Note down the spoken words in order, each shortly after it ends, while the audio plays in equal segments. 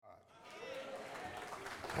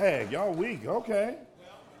Hey, y'all weak. Okay.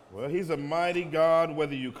 Well, he's a mighty God,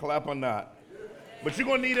 whether you clap or not. But you're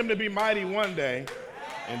gonna need him to be mighty one day,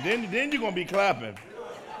 and then you're gonna be clapping.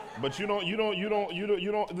 But you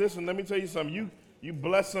don't. Listen, let me tell you something. You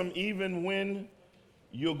bless him even when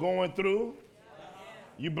you're going through.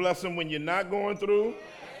 You bless him when you're not going through.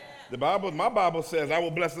 My Bible says, "I will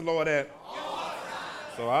bless the Lord at."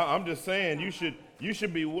 So I'm just saying, you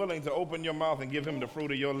should be willing to open your mouth and give him the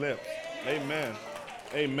fruit of your lips. Amen.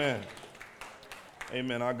 Amen.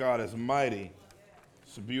 Amen. Our God is mighty.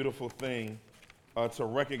 It's a beautiful thing to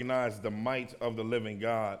recognize the might of the living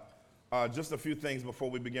God. Just a few things before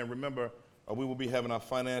we begin. Remember, we will be having our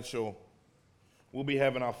financial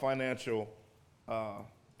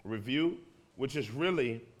review, which is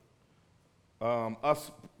really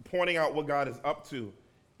us pointing out what God is up to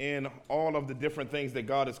in all of the different things that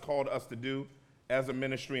God has called us to do as a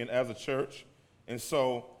ministry and as a church. And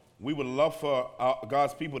so we would love for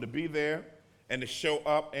God's people to be there and to show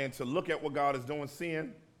up and to look at what God is doing,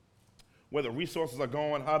 seeing where the resources are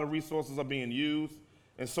going, how the resources are being used.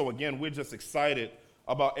 And so again, we're just excited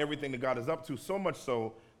about everything that God is up to, so much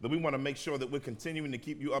so that we want to make sure that we're continuing to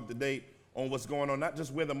keep you up to date on what's going on, not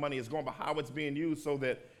just where the money is going, but how it's being used so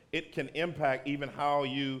that it can impact even how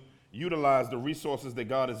you utilize the resources that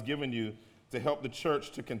God has given you to help the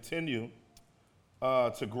church to continue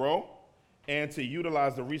to grow and to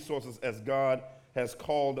utilize the resources as God has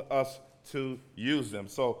called us to use them.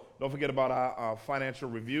 So don't forget about our financial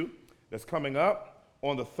review that's coming up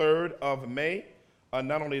on the 3rd of May.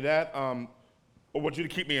 Not only that, I want you to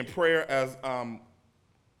keep me in prayer as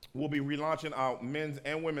we'll be relaunching our men's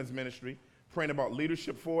and women's ministry, praying about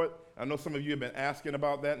leadership for it. I know some of you have been asking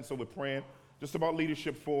about that, and so we're praying just about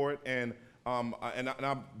leadership for it. And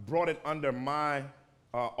I brought it under my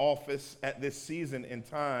office at this season in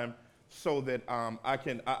time so that I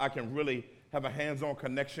can really have a hands-on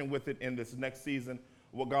connection with it in this next season,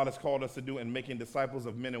 what God has called us to do in making disciples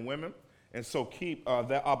of men and women. And so keep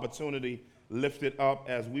that opportunity lifted up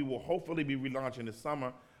as we will hopefully be relaunching this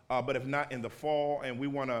summer, but if not in the fall. And we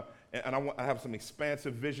want to, and I have some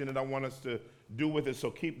expansive vision that I want us to do with it,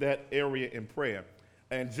 so keep that area in prayer.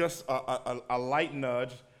 And just a light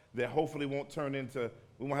nudge that hopefully won't turn into,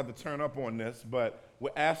 we won't have to turn up on this, but we're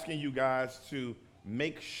asking you guys to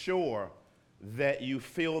make sure that you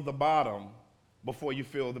fill the bottom before you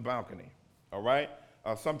fill the balcony, all right?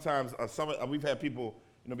 Sometimes we've had people,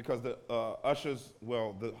 because the ushers,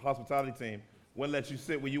 the hospitality team wouldn't let you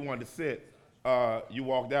sit where you wanted to sit. You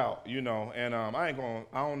walked out, and I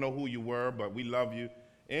don't know who you were, but we love you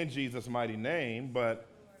in Jesus' mighty name. But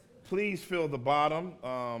please fill the bottom,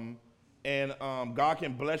 and God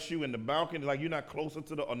can bless you in the balcony. Like, you're not closer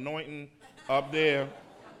to the anointing up there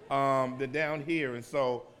than down here. And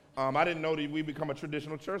so I didn't know that we become a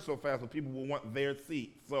traditional church so fast, but people will want their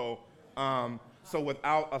seat. So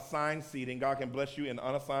without assigned seating, God can bless you in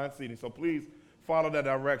unassigned seating. So please follow the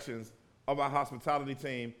directions of our hospitality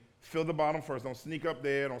team. Fill the bottom first. Don't sneak up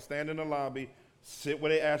there. Don't stand in the lobby. Sit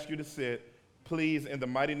where they ask you to sit. Please, in the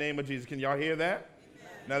mighty name of Jesus. Can y'all hear that?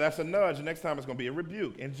 Now that's a nudge. Next time it's going to be a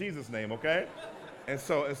rebuke in Jesus' name, okay? And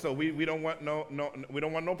so we don't want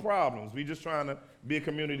no problems. We just trying to be a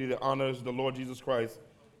community that honors the Lord Jesus Christ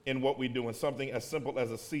in what we do. And something as simple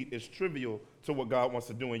as a seat is trivial to what God wants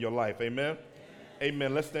to do in your life. Amen?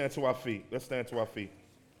 Amen. Let's stand to our feet.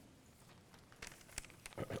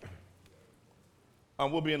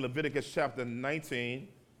 We'll be in Leviticus chapter 19,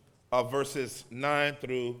 verses 9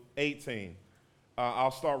 through 18.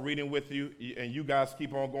 I'll start reading with you, and you guys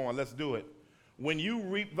keep on going. Let's do it. When you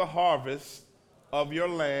reap the harvest of your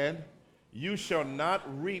land, you shall not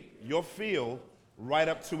reap your field right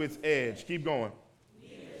up to its edge. Keep going.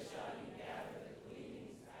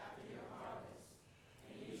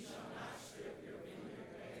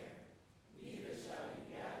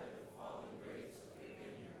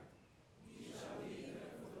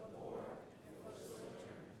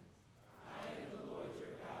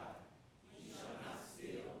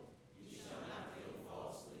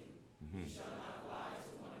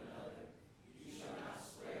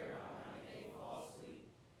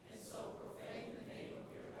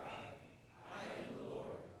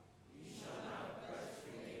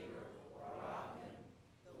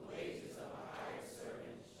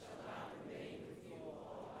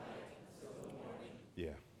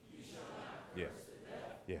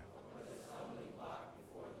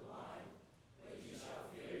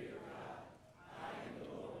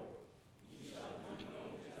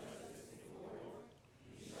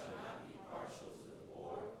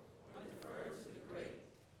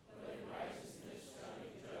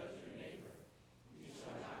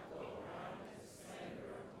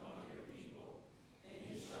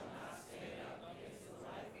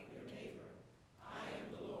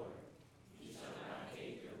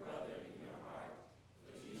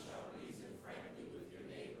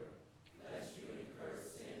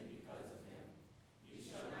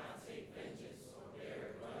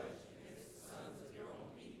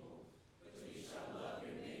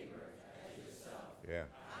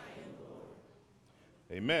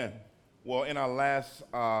 Amen. Well, in our last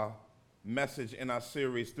message in our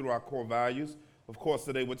series through our core values, of course,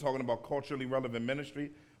 today we're talking about culturally relevant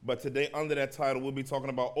ministry, but today under that title, we'll be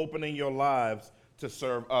talking about opening your lives to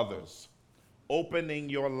serve others. Opening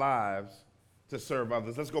your lives to serve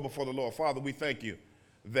others. Let's go before the Lord. Father, we thank you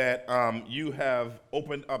that you have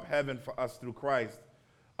opened up heaven for us through Christ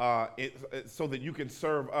so that you can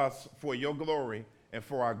serve us for your glory and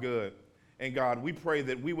for our good. And God, we pray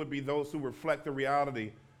that we would be those who reflect the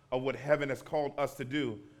reality of what heaven has called us to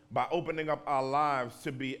do by opening up our lives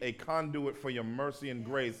to be a conduit for your mercy and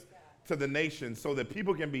grace to the nation so that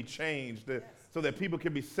people can be changed, so that people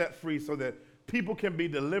can be set free, so that people can be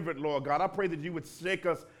delivered, Lord God. I pray that you would shake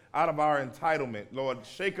us out of our entitlement, Lord.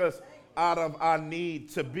 Shake us out of our need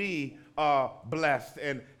to be blessed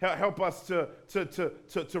and help us to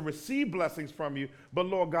receive blessings from you, but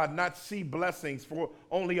Lord God, not see blessings for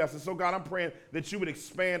only us. And so God, I'm praying that you would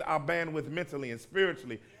expand our bandwidth mentally and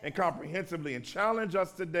spiritually and comprehensively and challenge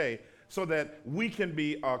us today so that we can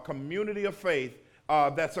be a community of faith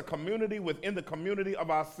that's a community within the community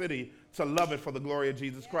of our city to love it for the glory of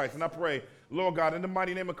Jesus Christ. And I pray, Lord God, in the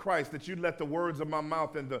mighty name of Christ, that you let the words of my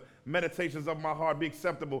mouth and the meditations of my heart be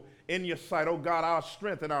acceptable in your sight. Oh God, our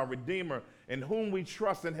strength and our Redeemer, in whom we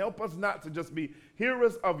trust, and help us not to just be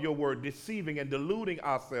hearers of your word, deceiving and deluding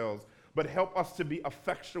ourselves, but help us to be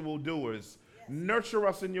effectual doers. Nurture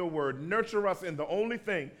us in your word. Nurture us in the only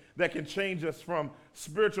thing that can change us from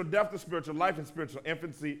spiritual death to spiritual life and spiritual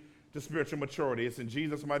infancy to spiritual maturity. It's in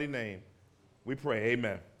Jesus' mighty name we pray.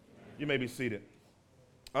 Amen. You may be seated.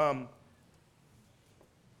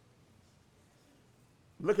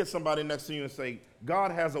 Look at somebody next to you and say,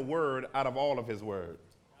 God has a word out of all of his words.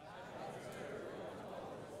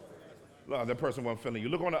 Look, that person wasn't feeling you.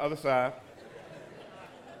 Look on the other side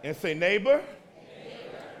and say, neighbor,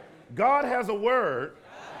 God has a word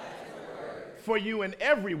for you in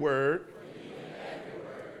every word,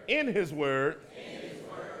 in his word,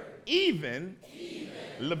 even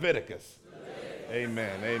Leviticus.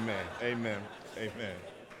 Amen, amen, amen, amen,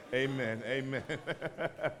 amen, amen.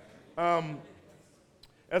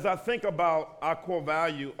 As I think about our core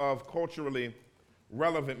value of culturally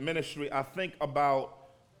relevant ministry, I think about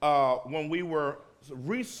when we were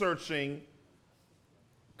researching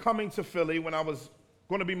coming to Philly, when I was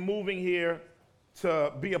going to be moving here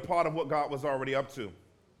to be a part of what God was already up to.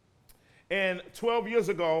 And 12 years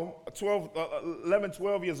ago,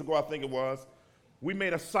 12 years ago, I think it was, we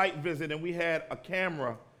made a site visit and we had a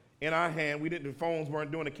camera in our hand. The phones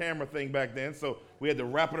weren't doing the camera thing back then, so we had to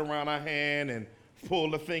wrap it around our hand and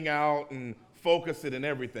pull the thing out and focus it and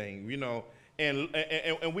everything, you know. And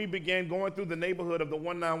we began going through the neighborhood of the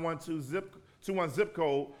 1921 zip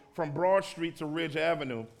code from Broad Street to Ridge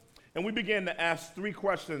Avenue. And we began to ask three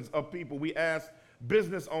questions of people. We asked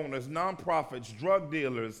business owners, nonprofits, drug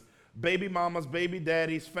dealers, baby mamas, baby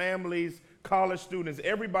daddies, families, college students,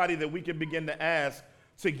 everybody that we could begin to ask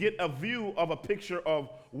to get a view of a picture of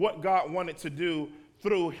what God wanted to do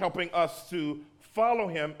through helping us to follow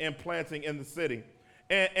him in planting in the city.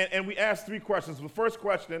 And we asked three questions. The first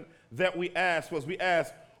question that we asked was,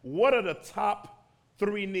 what are the top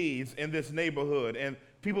three needs in this neighborhood? And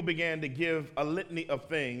people began to give a litany of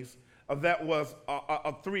things that was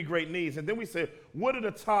three great needs. And then we said, what are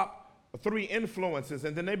the top three influences?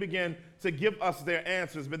 And then they began to give us their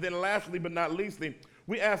answers. But then lastly, but not leastly,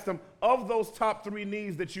 we asked them, of those top three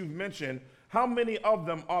needs that you've mentioned, how many of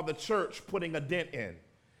them are the church putting a dent in?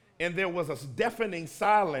 And there was a deafening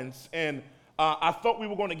silence, and I thought we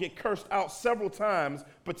were going to get cursed out several times,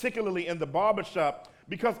 particularly in the barbershop,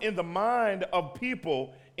 because in the mind of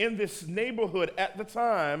people in this neighborhood at the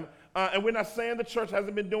time, and we're not saying the church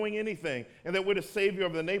hasn't been doing anything and that we're the savior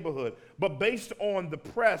of the neighborhood, but based on the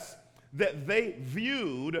press that they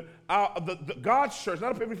viewed the God's church,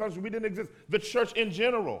 not a Epiphany Fellowship, we didn't exist, the church in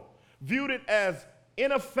general, viewed it as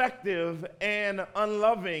ineffective and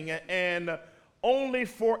unloving and only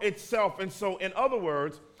for itself. And so, in other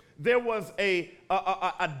words, there was a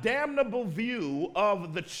damnable view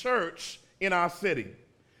of the church in our city.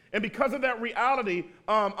 And because of that reality,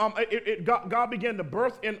 God began to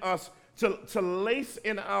birth in us to lace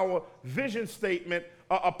in our vision statement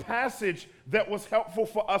a passage that was helpful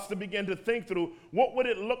for us to begin to think through what would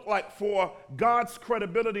it look like for God's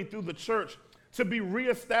credibility through the church to be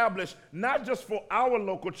reestablished, not just for our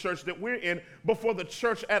local church that we're in, but for the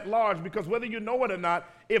church at large. Because whether you know it or not,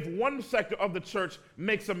 if one sector of the church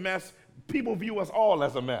makes a mess, people view us all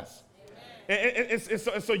as a mess. And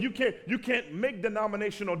so you can't make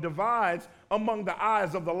denominational divides among the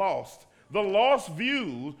eyes of the lost. The lost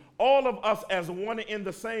views all of us as one and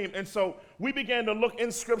the same. And so we began to look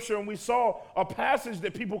in Scripture, and we saw a passage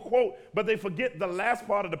that people quote, but they forget the last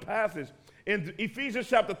part of the passage. In Ephesians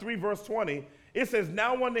chapter 3, verse 20, it says,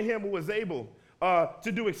 now unto him who is able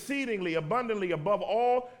to do exceedingly abundantly above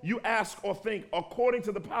all you ask or think, according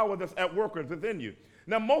to the power that's at work within you.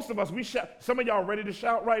 Now, most of us, we shout. Some of y'all ready to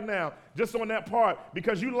shout right now, just on that part,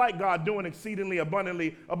 because you like God doing exceedingly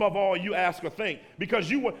abundantly above all you ask or think. Because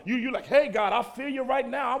you like, hey, God, I feel you right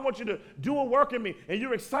now. I want you to do a work in me, and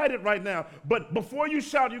you're excited right now. But before you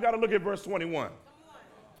shout, you got to look at verse 21.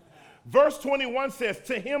 Verse 21 says,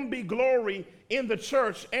 to him be glory in the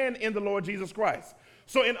church and in the Lord Jesus Christ.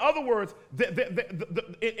 So in other words,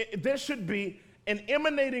 there should be an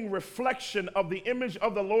emanating reflection of the image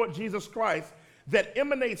of the Lord Jesus Christ that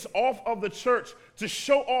emanates off of the church to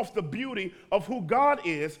show off the beauty of who God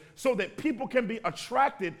is, so that people can be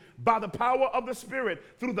attracted by the power of the Spirit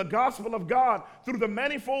through the gospel of God, through the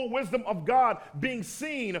manifold wisdom of God being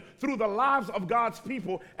seen through the lives of God's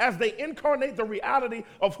people as they incarnate the reality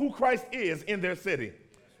of who Christ is in their city.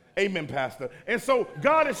 Amen, Pastor. And so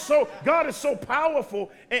God is so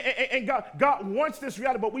powerful, and God wants this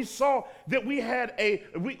reality. But we saw that we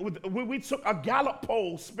took a Gallup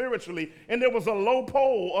poll spiritually, and there was a low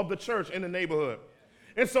poll of the church in the neighborhood.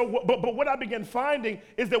 And so, but what I began finding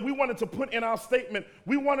is that we wanted to put in our statement,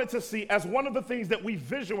 we wanted to see as one of the things that we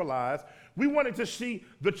visualized, we wanted to see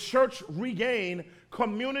the church regain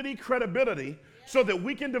community credibility, so that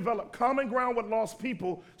we can develop common ground with lost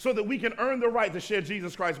people, so that we can earn the right to share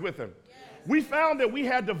Jesus Christ with them. Yes. We found that we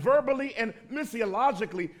had to verbally and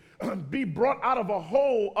missiologically be brought out of a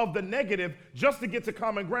hole of the negative just to get to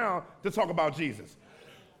common ground to talk about Jesus.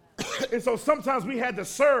 And so sometimes we had to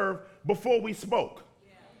serve before we spoke.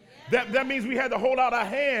 That means we had to hold out our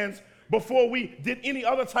hands before we did any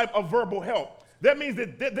other type of verbal help. That means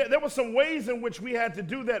that there were some ways in which we had to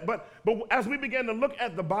do that. But as we began to look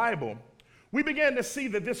at the Bible, we began to see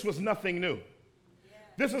that this was nothing new.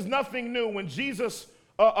 This is nothing new. When Jesus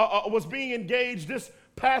was being engaged, this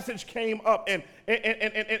passage came up. And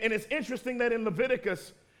it's interesting that in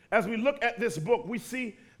Leviticus, as we look at this book, we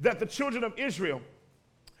see that the children of Israel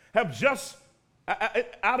have just,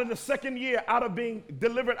 out of the second year, out of being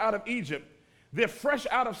delivered out of Egypt, they're fresh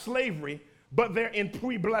out of slavery, but they're in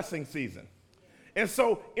pre-blessing season. And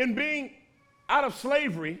so in being out of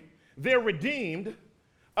slavery, they're redeemed,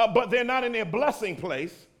 but they're not in their blessing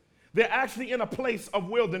place. They're actually in a place of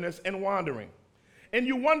wilderness and wandering. And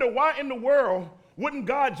you wonder, why in the world wouldn't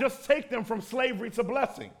God just take them from slavery to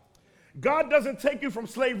blessing? God doesn't take you from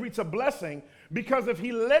slavery to blessing, because if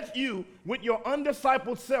he let you with your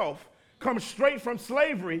undiscipled self come straight from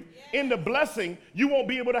slavery into blessing, you won't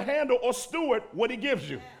be able to handle or steward what he gives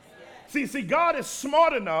you. See, God is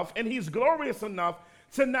smart enough and he's glorious enough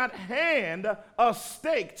to not hand a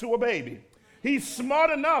steak to a baby. He's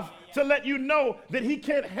smart enough to let you know that he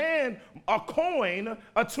can't hand a coin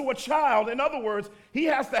to a child. In other words, he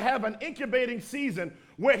has to have an incubating season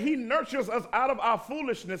where he nurtures us out of our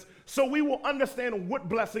foolishness so we will understand what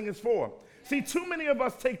blessing is for. See, too many of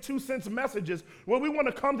us take 2 cents messages where we want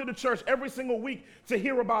to come to the church every single week to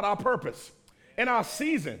hear about our purpose and our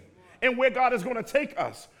season and where God is going to take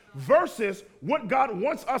us, versus what God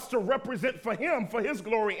wants us to represent for him, for his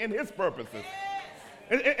glory and his purposes.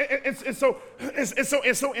 And so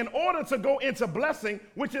in order to go into blessing,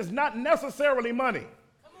 which is not necessarily money.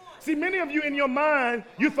 See, many of you in your mind,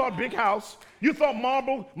 you thought big house, you thought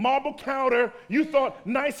marble counter, you thought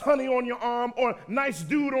nice honey on your arm or nice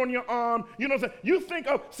dude on your arm. You know what I'm saying? You think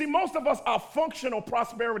of, see, most of us are functional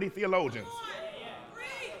prosperity theologians.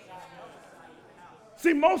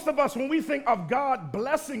 See, most of us, when we think of God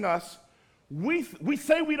blessing us, we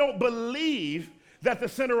say we don't believe that the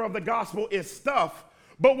center of the gospel is stuff.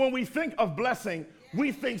 But when we think of blessing,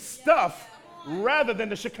 we think stuff rather than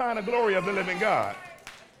the Shekinah glory of the living God.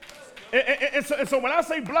 And so when I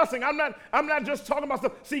say blessing, I'm not just talking about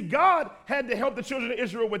stuff. See, God had to help the children of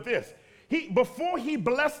Israel with this. Before he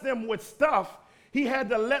blessed them with stuff, he had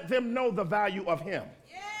to let them know the value of him.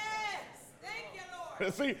 Yes, thank you,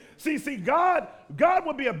 Lord. See, God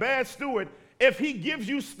would be a bad steward if he gives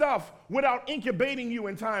you stuff without incubating you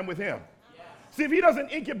in time with him. See, if he doesn't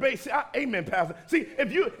incubate, amen, Pastor. See,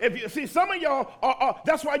 if you see, some of y'all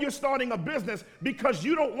that's why you're starting a business, because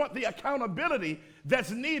you don't want the accountability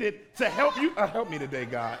that's needed to help you. Help me today,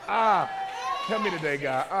 God. Help me today,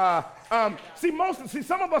 God. See,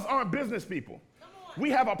 some of us aren't business people.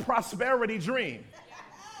 We have a prosperity dream.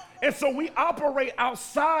 And so we operate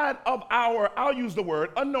outside of our, I'll use the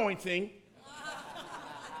word, anointing.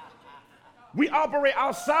 We operate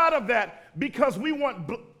outside of that because we want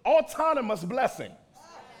autonomous blessing.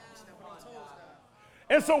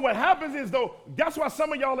 And so what happens is, though, that's why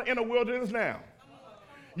some of y'all are in a wilderness now.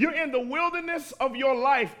 You're in the wilderness of your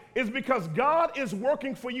life is because God is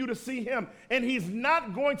working for you to see him, and he's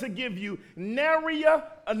not going to give you nary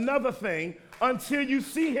another thing until you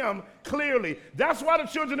see him clearly. That's why the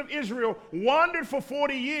children of Israel wandered for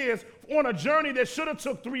 40 years on a journey that should have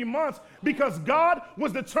took 3 months, because God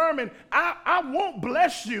was determined, I won't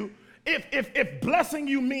bless you if blessing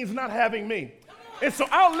you means not having me. And so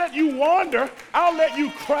I'll let you wander, I'll let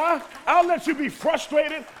you cry, I'll let you be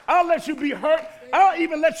frustrated, I'll let you be hurt,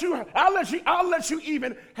 I'll let you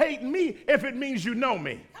even hate me if it means you know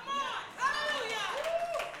me. Come on. Hallelujah.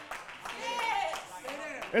 Yes.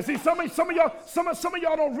 And see, some of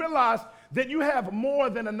y'all don't realize that you have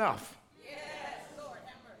more than enough. Yes, Lord,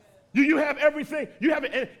 have mercy. You have everything. You have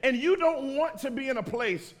it, and you don't want to be in a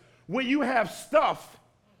place where you have stuff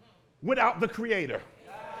without the Creator.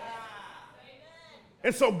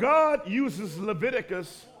 And so God uses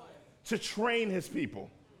Leviticus to train his people.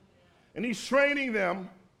 And he's training them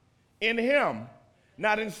in him,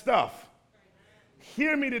 not in stuff.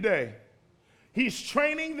 Hear me today. He's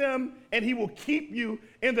training them, and he will keep you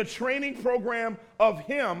in the training program of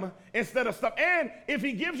him instead of stuff. And if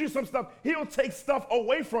he gives you some stuff, he'll take stuff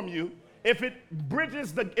away from you if it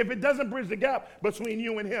doesn't bridge the gap between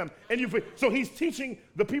you and him. So he's teaching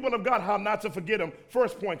the people of God how not to forget him.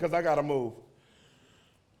 First point, because I got to move.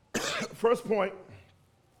 First point,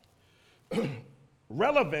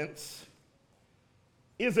 relevance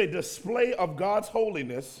is a display of God's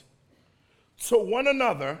holiness to one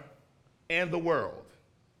another and the world.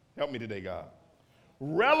 Help me today, God.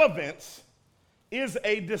 Relevance is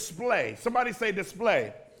a display. Somebody say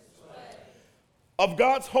display. Of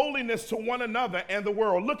God's holiness to one another and the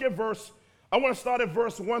world. Look at I want to start at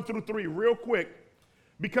verse 1 through 3 real quick,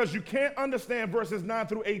 because you can't understand verses 9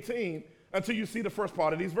 through 18 until you see the first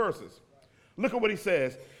part of these verses. Look at what he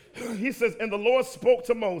says. He says, and the Lord spoke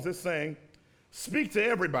to Moses, saying, speak to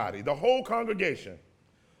everybody, the whole congregation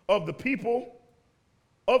of the people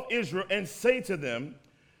of Israel, and say to them,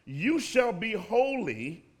 you shall be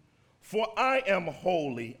holy, for I am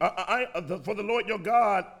holy. For the Lord your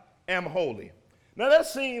God am holy. Now that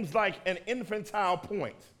seems like an infantile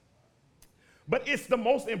point, but it's the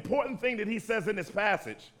most important thing that he says in this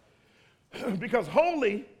passage, because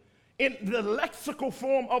holy in the lexical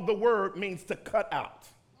form of the word means to cut out.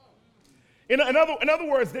 In other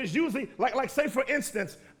words, there's usually, like say for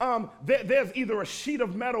instance, there's either a sheet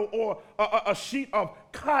of metal or a sheet of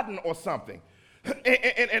cotton or something.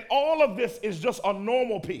 And all of this is just a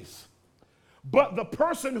normal piece. But the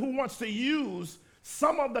person who wants to use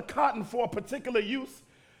some of the cotton for a particular use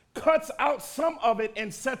cuts out some of it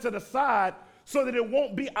and sets it aside so that it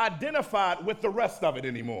won't be identified with the rest of it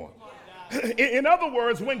anymore. In other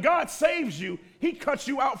words, when God saves you, he cuts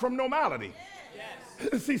you out from normality.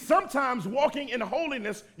 Yes. See, sometimes walking in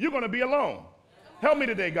holiness, you're going to be alone. Help me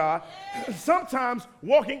today, God. Sometimes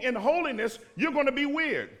walking in holiness, you're going to be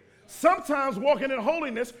weird. Sometimes walking in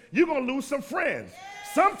holiness, you're going to lose some friends.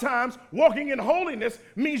 Sometimes walking in holiness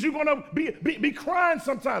means you're going to be crying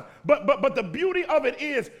sometimes. But the beauty of it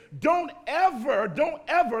is, don't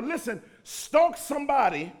ever, listen, stalk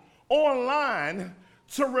somebody online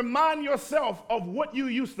to remind yourself of what you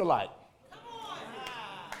used to like. Come on.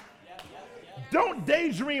 Don't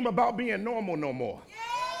daydream about being normal no more.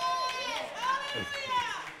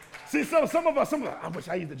 See, some of us, I wish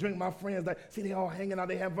I used to drink my friends. See, they all hanging out,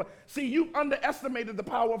 they have fun. See, you underestimated the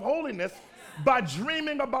power of holiness by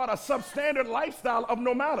dreaming about a substandard lifestyle of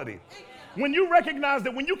normality. When you recognize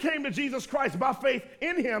that when you came to Jesus Christ by faith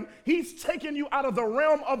in him, he's taken you out of the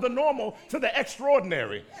realm of the normal to the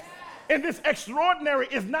extraordinary. And this extraordinary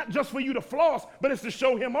is not just for you to floss, but it's to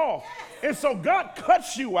show him off. And so God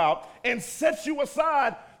cuts you out and sets you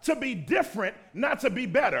aside to be different, not to be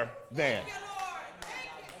better than.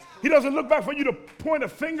 He doesn't look back for you to point a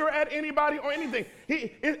finger at anybody or anything.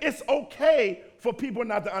 It's okay for people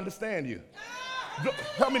not to understand you.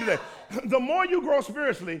 Help me today. The more you grow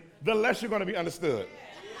spiritually, the less you're going to be understood.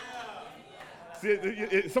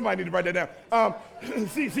 See, somebody need to write that down.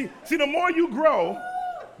 See, the more you grow,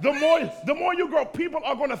 the more you grow, people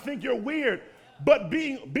are going to think you're weird. But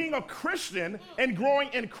being a Christian and growing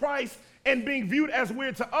in Christ and being viewed as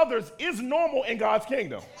weird to others is normal in God's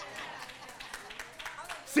kingdom.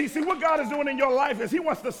 See, what God is doing in your life is he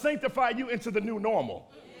wants to sanctify you into the new normal.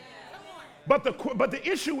 But the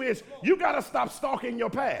issue is you got to stop stalking your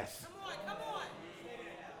past.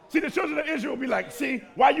 See, the children of Israel will be like, see,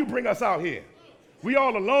 why you bring us out here? We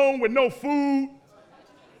all alone with no food.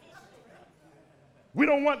 We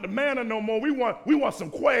don't want the manna no more. We want some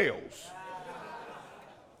quails.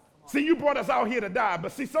 See, you brought us out here to die.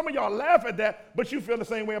 But see, some of y'all laugh at that, but you feel the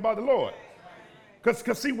same way about the Lord.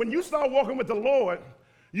 Because see, when you start walking with the Lord,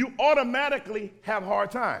 you automatically have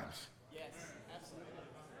hard times.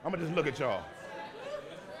 I'm going to just look at y'all.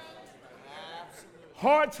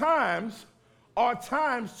 Hard times are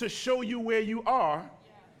times to show you where you are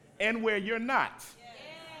and where you're not.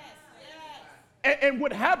 And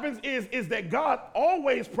what happens is that God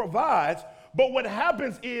always provides, but what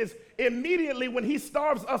happens is immediately when he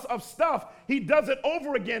starves us of stuff, he does it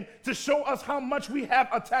over again to show us how much we have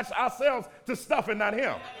attached ourselves to stuff and not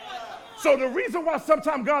him. So the reason why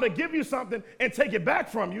sometimes God will give you something and take it back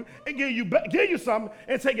from you, and give you something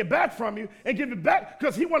and take it back from you and give it back,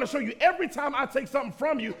 because he want to show you every time I take something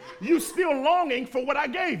from you, you still longing for what I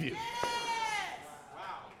gave you.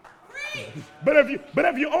 But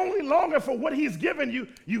if you're only longing for what he's given you,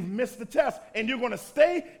 you've missed the test, and you're going to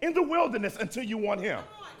stay in the wilderness until you want him.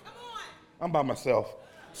 Come on. I'm by myself.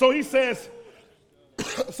 So he says,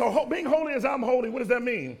 so being holy as I'm holy, what does that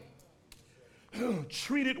mean?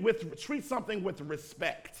 Treat something with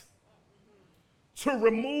respect. To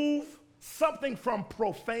remove something from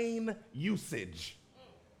profane usage.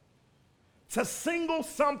 To single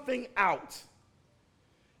something out.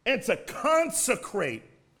 And to consecrate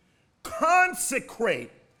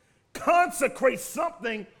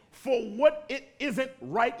something for what it isn't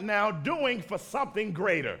right now doing for something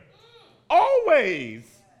greater. Always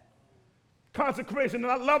consecration.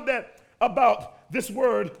 And I love that about this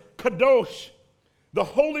word, kadosh, the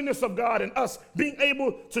holiness of God and us being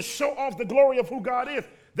able to show off the glory of who God is.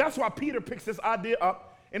 That's why Peter picks this idea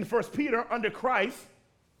up in 1 Peter under Christ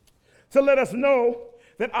to let us know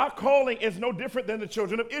that our calling is no different than the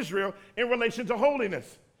children of Israel in relation to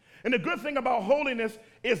holiness. And the good thing about holiness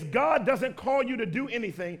is God doesn't call you to do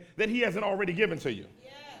anything that he hasn't already given to you.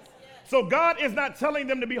 So God is not telling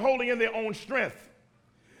them to be holy in their own strength.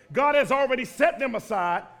 God has already set them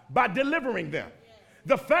aside by delivering them.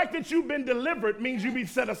 The fact that you've been delivered means you be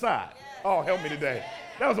set aside. Oh, help me today.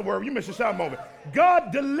 That was a word. You missed your shout moment.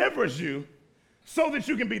 God delivers you so that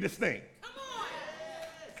you can be distinct.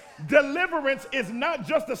 Deliverance is not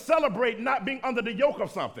just to celebrate not being under the yoke of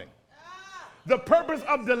something. The purpose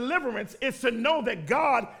of deliverance is to know that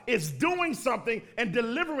God is doing something and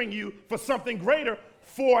delivering you for something greater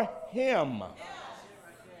for him.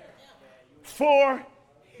 For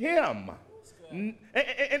him. In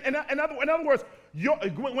other words,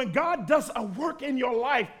 when God does a work in your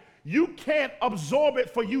life, you can't absorb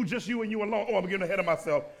it for you, just you and you alone. Oh, I'm getting ahead of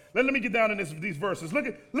myself. Let me get down in these verses. Look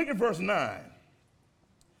at verse 9.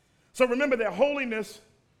 So remember that holiness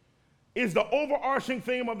is the overarching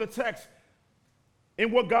theme of the text in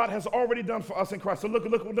what God has already done for us in Christ. So look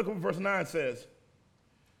what verse 9 says.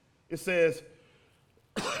 It says,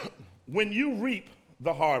 when you reap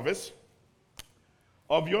the harvest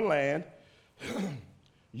of your land,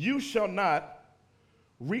 you shall not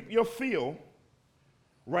reap your field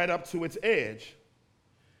right up to its edge,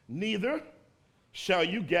 neither shall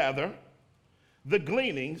you gather the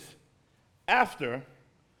gleanings after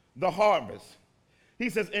the harvest. He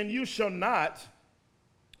says, and you shall not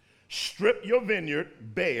strip your vineyard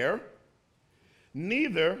bare,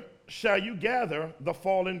 neither shall you gather the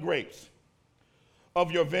fallen grapes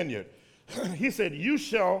of your vineyard. He said, you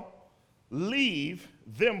shall leave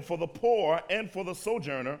them for the poor and for the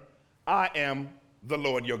sojourner. I am the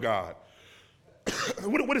Lord your God.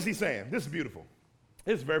 What is he saying? This is beautiful.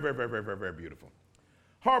 It's very, very, very, very, very, very beautiful.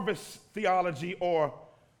 Harvest theology or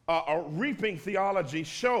reaping theology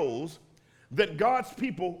shows that God's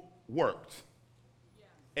people worked.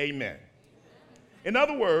 Amen. In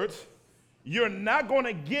other words, you're not going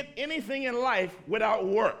to get anything in life without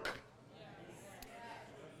work.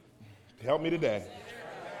 Help me today.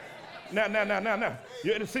 Now.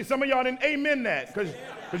 See, some of y'all didn't amen that because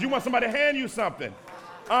you want somebody to hand you something.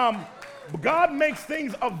 God makes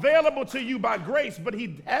things available to you by grace, but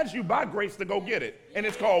he has you by grace to go get it, and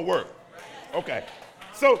it's called work. Okay.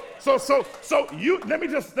 So let me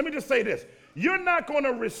just say this. You're not going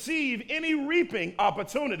to receive any reaping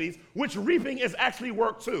opportunities, which reaping is actually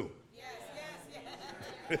work too.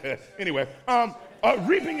 Yes. Anyway,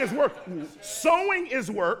 reaping is work. Sowing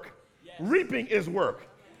is work. Reaping is work.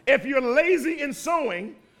 If you're lazy in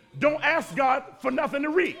sowing, don't ask God for nothing to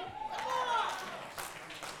reap.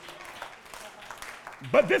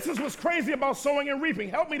 But this is what's crazy about sowing and reaping.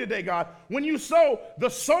 Help me today, God. When you sow, the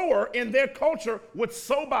sower in their culture would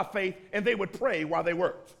sow by faith and they would pray while they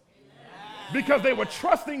worked. Because they were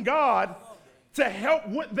trusting God to help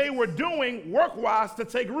what they were doing work-wise to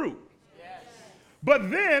take root.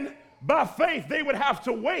 But then, by faith, they would have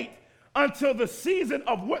to wait until the season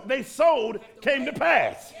of what they sowed came to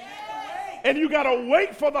pass. And you got to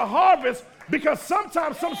wait for the harvest because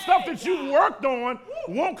sometimes some stuff that you worked on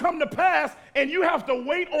won't come to pass and you have to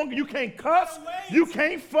wait on. You can't cuss. You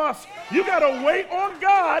can't fuss. You got to wait on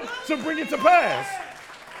God to bring it to pass.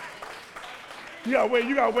 You got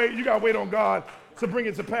to wait on God to bring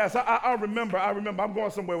it to pass. I remember, I'm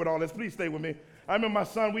going somewhere with all this. Please stay with me. I remember my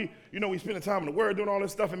son, we spending time in the Word doing all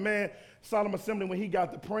this stuff, and man, Solemn Assembly, when he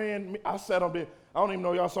got to praying, I sat up there, I don't even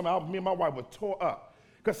know y'all saw me and my wife were tore up.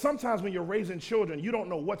 Because sometimes when you're raising children, you don't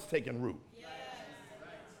know what's taking root. Yes.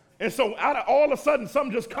 And so all of a sudden,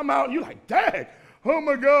 something just come out, and you're like, dang, oh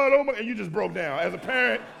my God, and you just broke down. As a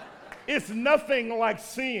parent, it's nothing like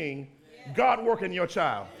seeing God work in your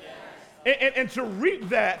child. Yes. And to reap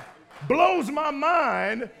that blows my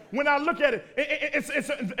mind when I look at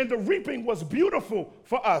it. And the reaping was beautiful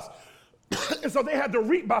for us. And so they had to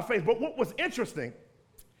reap by faith. But what was interesting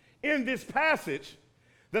in this passage,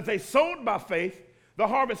 that they sowed by faith, the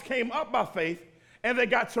harvest came up by faith, and they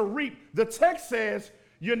got to reap. The text says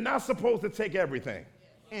you're not supposed to take everything.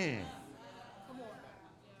 Come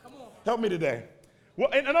on. Help me today.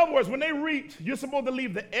 Well, in other words, when they reaped, you're supposed to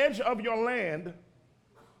leave the edge of your land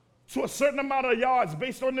to a certain amount of yards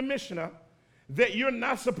based on the Mishnah that you're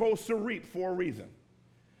not supposed to reap for a reason.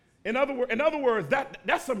 In other words,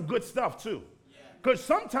 that's some good stuff too. Because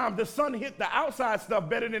sometimes the sun hit the outside stuff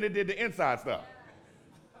better than it did the inside stuff.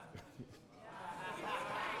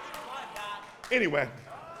 Anyway,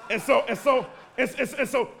 and so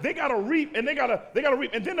they gotta reap, and they gotta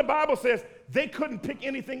reap. And then the Bible says they couldn't pick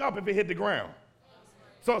anything up if it hit the ground.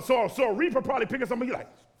 So a reaper probably picking something, he's like,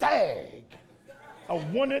 dang. I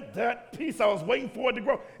wanted that piece. I was waiting for it to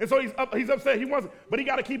grow. And so he's upset. He wants it. But he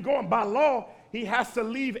got to keep going. By law, he has to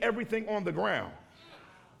leave everything on the ground.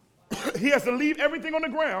 He has to leave everything on the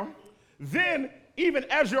ground. Then, even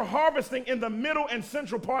as you're harvesting in the middle and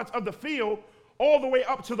central parts of the field, all the way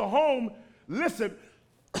up to the home, listen,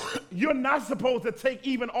 you're not supposed to take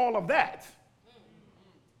even all of that.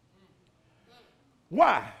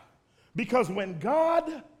 Why? Because when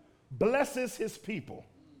God blesses his people,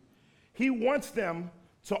 he wants them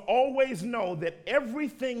to always know that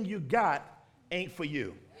everything you got ain't for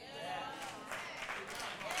you.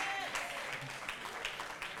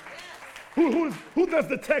 Who does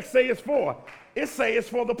the text say it's for? It says it's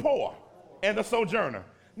for the poor and the sojourner.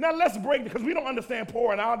 Now let's break, because we don't understand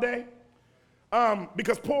poor in our day,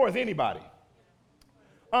 because poor is anybody.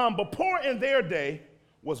 But poor in their day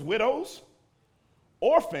was widows,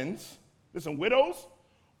 orphans,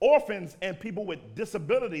 orphans, and people with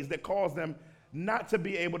disabilities that caused them not to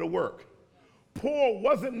be able to work. Poor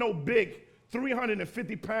wasn't no big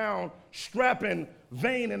 350-pound strapping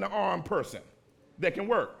vein in the arm person that can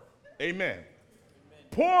work. Amen.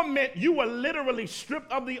 Poor meant you were literally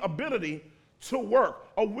stripped of the ability to work.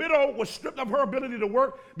 A widow was stripped of her ability to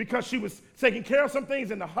work because she was taking care of some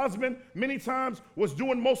things, and the husband many times was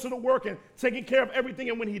doing most of the work and taking care of everything,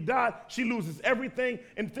 and when he died, she loses everything,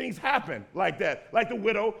 and things happen like that, like the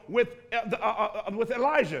widow with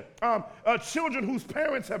Elijah. Children whose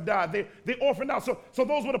parents have died, they orphaned out. So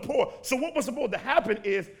those were the poor. So what was supposed to happen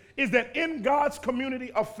is that in God's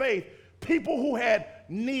community of faith, people who had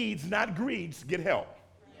needs, not greeds, get help.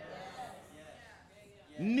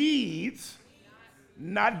 Needs,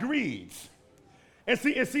 not greeds. And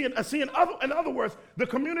in other words, the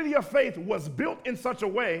community of faith was built in such a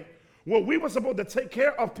way where we were supposed to take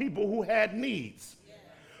care of people who had needs.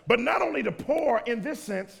 But not only the poor in this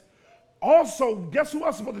sense, also, guess who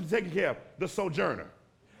else is supposed to be taken care of? The sojourner.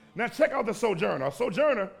 Now check out the sojourner. A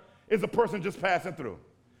sojourner is a person just passing through.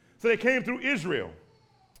 So they came through Israel.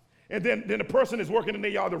 And then the person is working in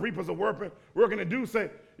their yard, the reapers are working, and dude say,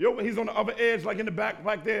 yo, he's on the other edge, like in the back,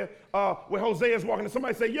 like there, where Hosea is walking, and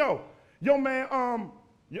somebody say, yo, man,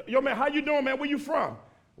 how you doing, man? Where you from?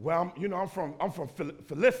 Well, I'm from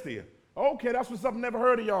Philistia. Okay, that's what's up. Never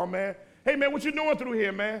heard of y'all, man. Hey, man, what you doing through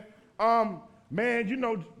here, man?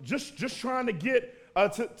 Man, just trying to get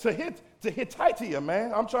to Hittite,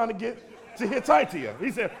 man. I'm trying to get to Hittite.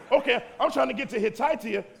 He said, okay, I'm trying to get to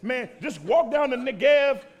Hittite, man. Just walk down the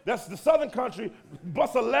Negev. That's the southern country.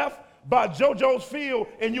 Bust a left by JoJo's field,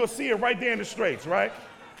 and you'll see it right there in the straits, right?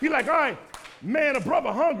 He like, all right, man, a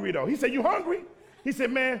brother hungry, though. He said, you hungry? He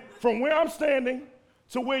said, man, from where I'm standing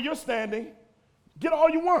to where you're standing, get all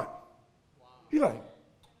you want. He like,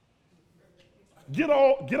 get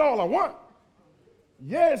all I want?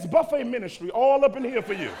 Yeah, it's buffet ministry all up in here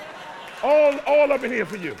for you. All up in here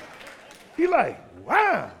for you. He like,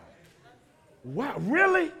 wow,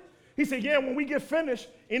 really? He said, yeah, when we get finished,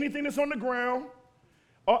 anything that's on the ground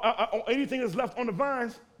or anything that's left on the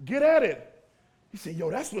vines, get at it. He said, yo,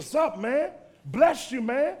 that's what's up, man. Bless you,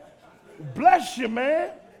 man. Bless you,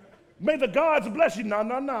 man. May the gods bless you. No,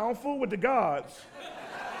 don't fool with the gods.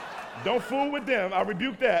 Don't fool with them. I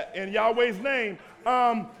rebuke that in Yahweh's name.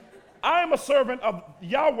 I am a servant of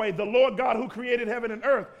Yahweh, the Lord God who created heaven and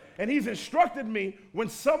earth. And he's instructed me when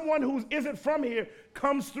someone who isn't from here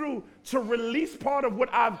comes through to release part of what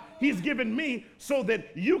he's given me so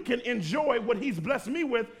that you can enjoy what he's blessed me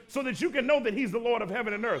with so that you can know that he's the Lord of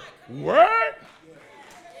heaven and earth. Word?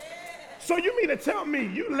 So you mean to tell me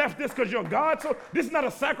you left this because you're God? So this is not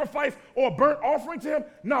a sacrifice or a burnt offering to him?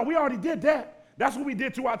 No, we already did that. That's what we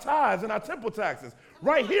did to our tithes and our temple taxes.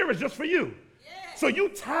 Right here is just for you. So you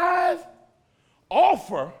tithe,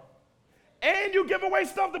 offer, and you give away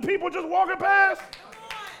stuff to people just walking past?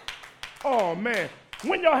 Oh, man.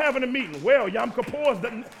 When y'all having a meeting? Well, Yom Kippur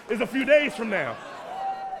is a few days from now.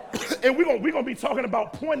 And we're gonna be talking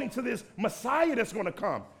about pointing to this Messiah that's going to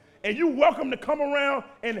come. And you're welcome to come around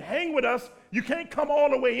and hang with us. You can't come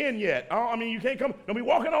all the way in yet. I mean, you can't come. Don't be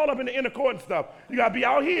walking all up in the inner court and stuff. You got to be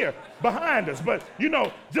out here behind us. But,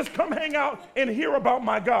 just come hang out and hear about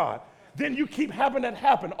my God. Then you keep having that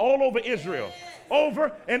happen all over Israel,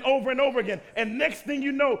 over and over and over again. And next thing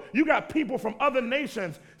you know, you got people from other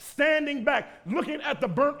nations standing back, looking at the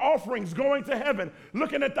burnt offerings going to heaven,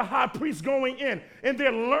 looking at the high priest going in, and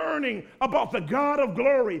they're learning about the God of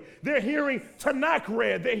glory. They're hearing Tanakh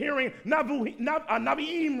read. They're hearing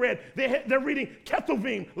Naviim read. They're reading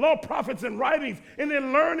Ketuvim, law, prophets, and writings, and they're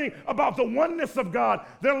learning about the oneness of God.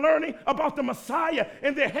 They're learning about the Messiah,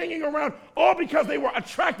 and they're hanging around all because they were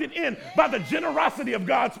attracted in by the generosity of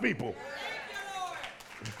God's people.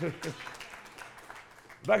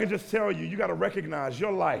 If I can just tell you, you got to recognize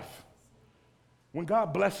your life. When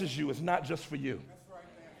God blesses you, it's not just for you.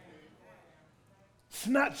 It's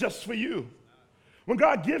not just for you. When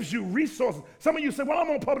God gives you resources, some of you say, well, I'm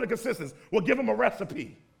on public assistance. Well, give them a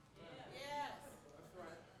recipe.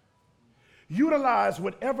 Utilize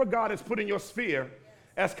whatever God has put in your sphere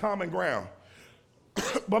as common ground.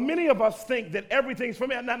 But many of us think that everything's for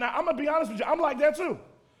me. Now, I'm going to be honest with you. I'm like that too.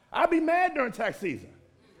 I'd be mad during tax season.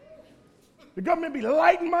 The government be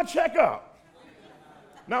lighting my check up.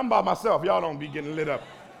 Now I'm by myself. Y'all don't be getting lit up.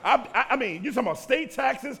 I mean, you're talking about state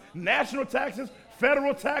taxes, national taxes,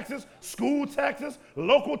 federal taxes, school taxes,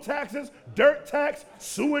 local taxes, dirt tax,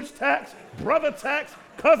 sewage tax, brother tax,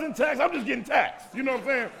 cousin tax. I'm just getting taxed. You know what I'm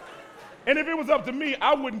saying? And if it was up to me,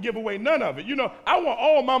 I wouldn't give away none of it. I want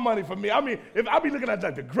all my money for me. I mean, if I be looking at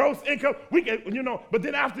like the gross income, we can, but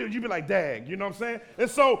then after you be like, dang, you know what I'm saying? And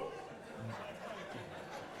so,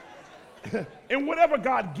 and whatever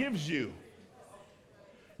God gives you,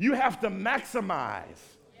 you have to maximize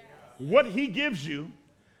what he gives you,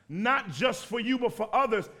 not just for you, but for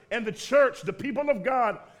others. And the church, the people of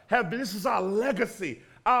God, this is our legacy.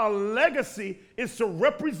 Our legacy is to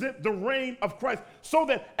represent the reign of Christ so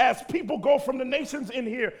that as people go from the nations in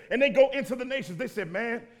here and they go into the nations, they said,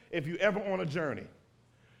 man, if you ever on a journey,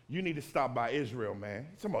 you need to stop by Israel, man.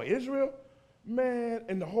 You talking about Israel? Man,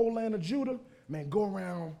 in the whole land of Judah, man, go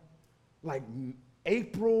around like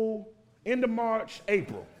April, end of March,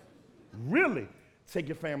 April. Really? Take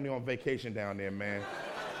your family on vacation down there, man.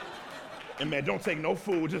 And man, don't take no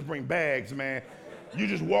food, just bring bags, man. You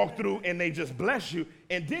just walk through and they just bless you.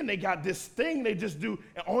 And then they got this thing they just do.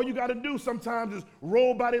 And all you got to do sometimes is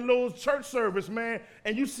roll by their little church service, man.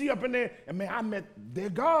 And you see up in there, and man, I met their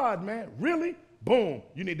God, man. Really? Boom.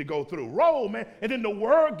 You need to go through. Roll, man. And then the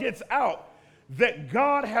word gets out that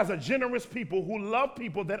God has a generous people who love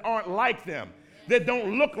people that aren't like them, that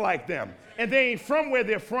don't look like them, and they ain't from where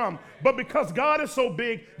they're from. But because God is so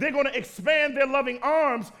big, they're going to expand their loving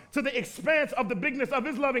arms to the expanse of the bigness of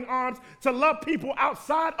his loving arms to love people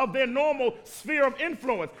outside of their normal sphere of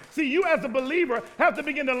influence. See, you as a believer have to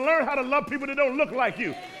begin to learn how to love people that don't look like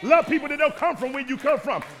you. Love people that don't come from where you come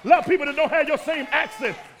from. Love people that don't have your same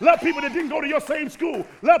accent. Love people that didn't go to your same school.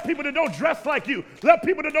 Love people that don't dress like you. Love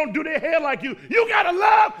people that don't do their hair like you. You got to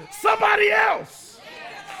love somebody else.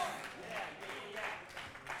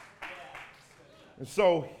 And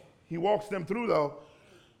so he walks them through, though,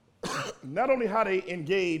 not only how they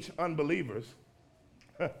engage unbelievers,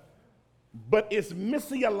 but it's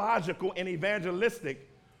missiological and evangelistic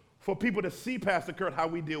for people to see, Pastor Kurt, how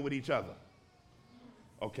we deal with each other.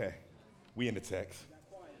 Okay, we in the text.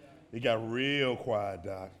 It got real quiet,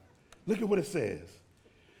 Doc. Look at what it says.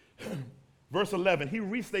 Verse 11, he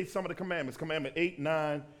restates some of the commandments. Commandment 8,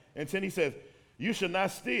 9, and 10, he says, you should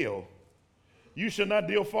not steal. You should not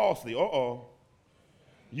deal falsely.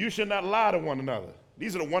 You should not lie to one another.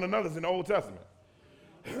 These are the one another's in the Old Testament.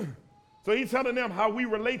 So he's telling them how we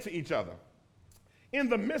relate to each other. In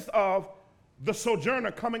the midst of the sojourner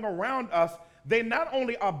coming around us, they not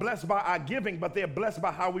only are blessed by our giving, but they're blessed by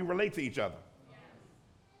how we relate to each other.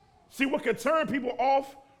 See, what can turn people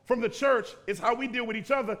off from the church is how we deal with each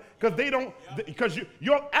other, because they don't, because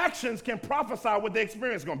your actions can prophesy what their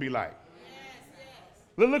experience is going to be like.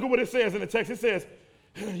 Look at what it says in the text. It says,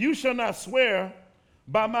 you shall not swear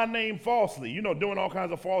by my name falsely. You know, doing all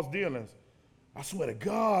kinds of false dealings. I swear to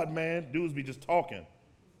God, man, dudes be just talking,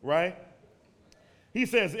 right? He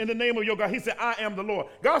says, in the name of your God, he said, I am the Lord.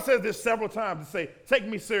 God says this several times to say, take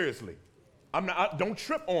me seriously. Don't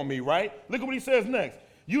trip on me, right? Look at what he says next.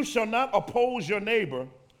 You shall not oppose your neighbor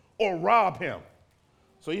or rob him.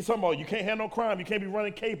 So he's talking about you can't have no crime. You can't be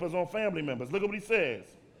running capers on family members. Look at what he says.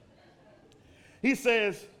 He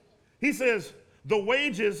says, the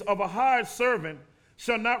wages of a hired servant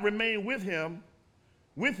shall not remain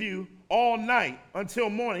with you all night until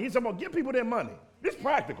morning. He's talking about give people their money. This is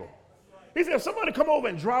practical. He said, if somebody come over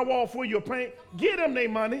and drywall for you or paint, give them their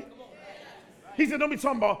money. He said, don't be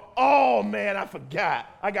talking about, oh man, I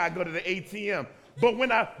forgot. I got to go to the ATM. I'm going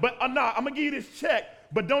to give you this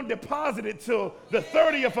check, but don't deposit it till the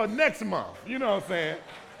 30th of next month. You know what I'm saying?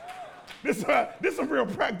 This is some real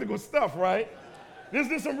practical stuff, right? This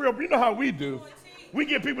is some real, you know how we do. We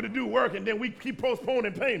get people to do work and then we keep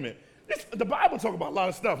postponing payment. The Bible talks about a lot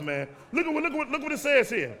of stuff, man. Look what it says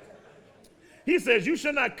here. He says, you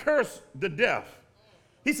should not curse the deaf.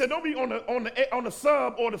 He said, don't be on the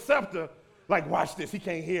sub or the scepter, like, watch this, he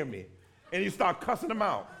can't hear me. And you start cussing them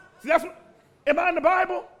out. See, am I in the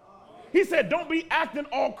Bible? He said, don't be acting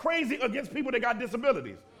all crazy against people that got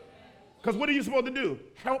disabilities. Because what are you supposed to do?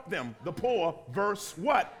 Help them, the poor, verse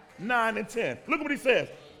what? 9 and 10. Look at what he says.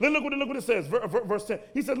 Look what it says, verse 10.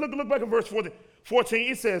 He said, look back at verse 14.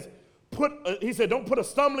 He says, don't put a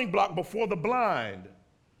stumbling block before the blind.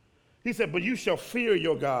 He said, but you shall fear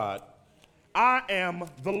your God. I am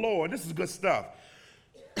the Lord. This is good stuff.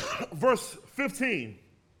 Verse 15,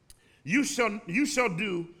 you shall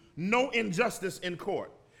do no injustice in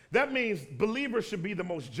court. That means believers should be the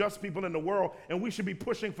most just people in the world, and we should be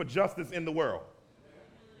pushing for justice in the world.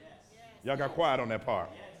 Y'all got quiet on that part.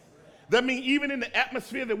 That means even in the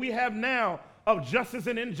atmosphere that we have now of justice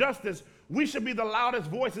and injustice, we should be the loudest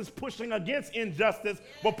voices pushing against injustice,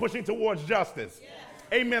 but pushing towards justice.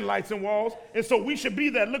 Amen, lights and walls. And so we should be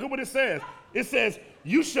that. Look at what it says. It says,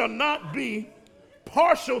 you shall not be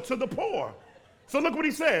partial to the poor. So look what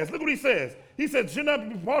he says. He says, should not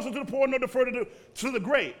be partial to the poor, nor defer to the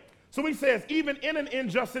great. So he says, even in an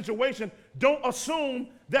unjust situation, don't assume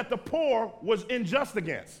that the poor was unjust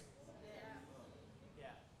against.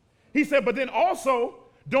 He said, but then also,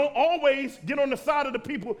 don't always get on the side of the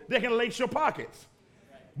people that can lace your pockets.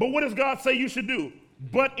 But what does God say you should do?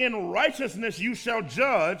 But in righteousness you shall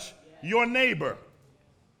judge your neighbor.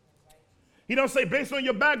 He don't say based on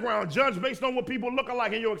your background, judge based on what people look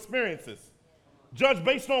like in your experiences. Judge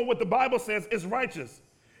based on what the Bible says is righteous.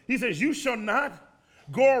 He says, you shall not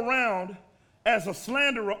go around as a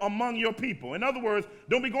slanderer among your people. In other words,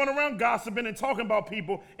 don't be going around gossiping and talking about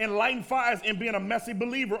people and lighting fires and being a messy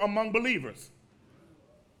believer among believers.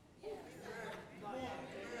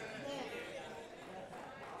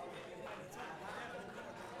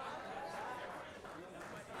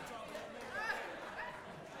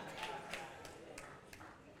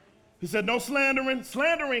 He said, no slandering.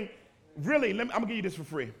 Slandering, really, I'm going to give you this for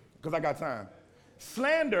free because I got time.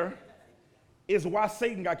 Slander is why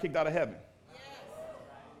Satan got kicked out of heaven.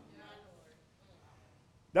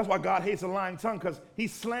 That's why God hates a lying tongue, because he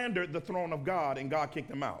slandered the throne of God and God kicked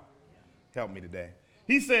him out. Help me today.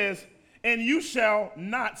 He says, and you shall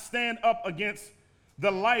not stand up against the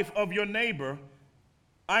life of your neighbor.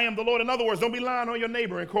 I am the Lord. In other words, don't be lying on your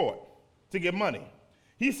neighbor in court to get money.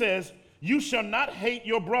 He says, you shall not hate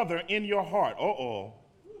your brother in your heart.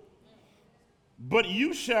 But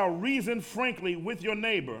you shall reason frankly with your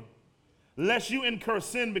neighbor, lest you incur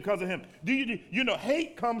sin because of him. You know,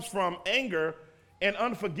 hate comes from anger and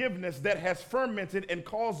unforgiveness that has fermented and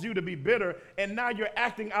caused you to be bitter, and now you're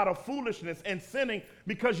acting out of foolishness and sinning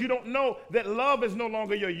because you don't know that love is no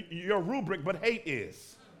longer your rubric, but hate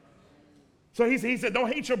is. So he said,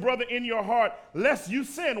 don't hate your brother in your heart, lest you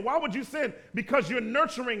sin. Why would you sin? Because you're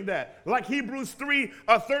nurturing that. Like Hebrews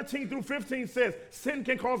 3:13 through 15 says, sin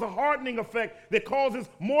can cause a hardening effect that causes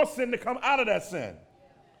more sin to come out of that sin.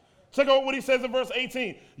 Check out what he says in verse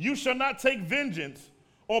 18. You shall not take vengeance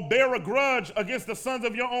or bear a grudge against the sons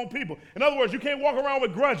of your own people. In other words, you can't walk around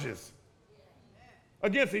with grudges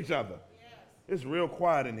against each other. It's real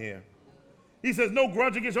quiet in here. He says, no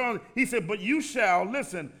grudge against your own. He said, but you shall,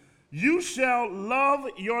 listen, you shall love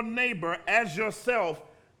your neighbor as yourself.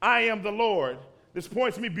 I am the Lord. This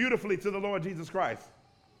points me beautifully to the Lord Jesus Christ.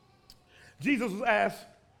 Jesus was asked,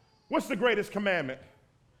 what's the greatest commandment?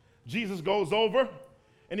 Jesus goes over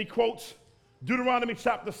and he quotes Deuteronomy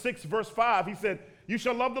chapter 6, verse 5, he said, you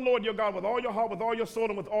shall love the Lord your God with all your heart, with all your soul,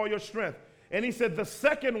 and with all your strength. And he said the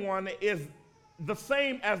second one is the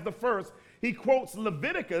same as the first. He quotes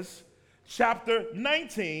Leviticus chapter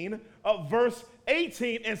 19, verse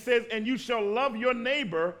 18, and says, and you shall love your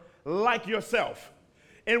neighbor like yourself.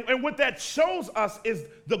 And what that shows us is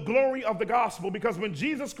the glory of the gospel, because when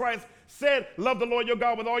Jesus Christ said, love the Lord your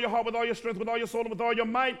God with all your heart, with all your strength, with all your soul, and with all your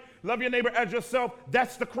might, love your neighbor as yourself,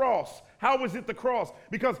 that's the cross. How is it the cross?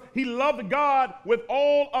 Because he loved God with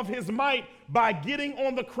all of his might by getting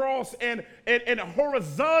on the cross and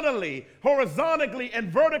horizontally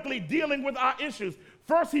and vertically dealing with our issues.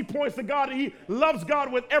 First, he points to God, and he loves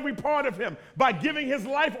God with every part of him by giving his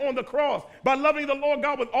life on the cross, by loving the Lord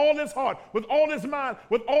God with all his heart, with all his mind,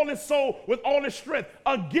 with all his soul, with all his strength,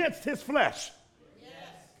 against his flesh. Yes.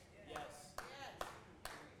 Yes.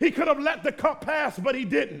 He could have let the cup pass, but he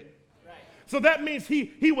didn't. Right. So that means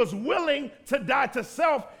he was willing to die to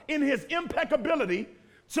self in his impeccability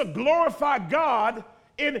to glorify God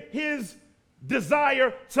in his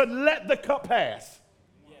desire to let the cup pass.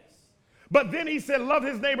 But then he said, love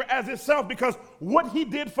his neighbor as himself, because what he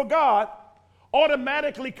did for God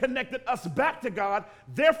automatically connected us back to God,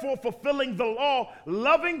 therefore fulfilling the law,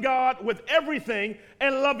 loving God with everything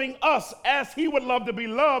and loving us as he would love to be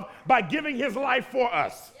loved by giving his life for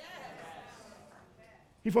us. Yes.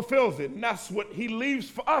 He fulfills it, and that's what he leaves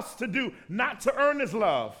for us to do, not to earn his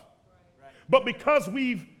love, but because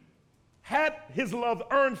we've had his love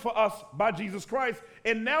earned for us by Jesus Christ,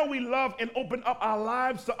 and now we love and open up our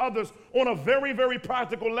lives to others on a very, very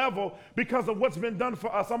practical level because of what's been done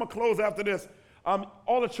for us. I'm going to close after this.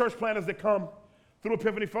 All the church planners that come through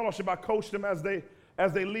Epiphany Fellowship, I coach them as they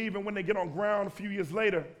leave, and when they get on ground a few years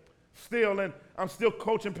later, and I'm still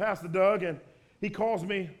coaching Pastor Doug, and he calls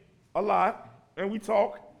me a lot, and we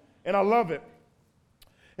talk, and I love it.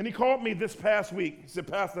 And he called me this past week. He said,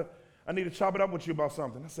 Pastor, I need to chop it up with you about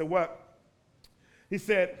something. I said, what? He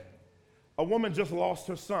said, a woman just lost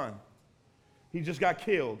her son. He just got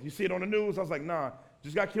killed. You see it on the news? I was like, nah,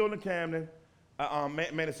 just got killed in Camden.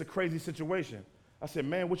 Man, it's a crazy situation. I said,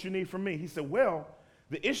 man, what you need from me? He said, well,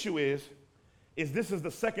 the issue is this is the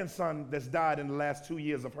second son that's died in the last 2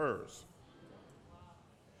 years of hers.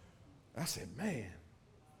 I said, man.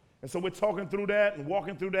 And so we're talking through that and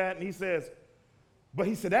walking through that, and he said,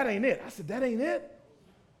 that ain't it. I said, that ain't it?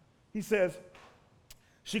 He says,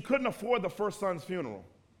 she couldn't afford the first son's funeral.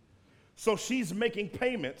 So she's making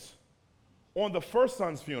payments on the first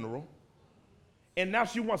son's funeral, and now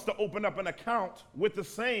she wants to open up an account with the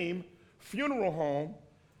same funeral home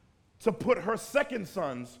to put her second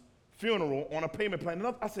son's funeral on a payment plan.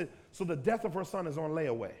 And I said, so the death of her son is on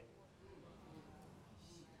layaway.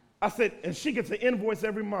 I said, and she gets an invoice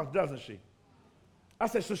every month, doesn't she? I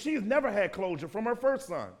said, so she's never had closure from her first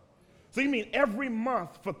son. So you mean every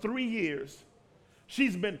month for 3 years, she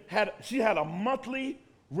had a monthly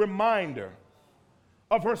reminder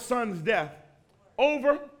of her son's death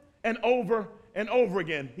over and over and over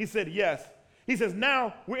again? He said, yes. He says,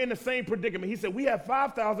 now we're in the same predicament. He said, we have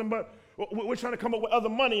 $5,000, but we're trying to come up with other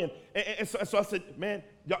money. And so I said, man,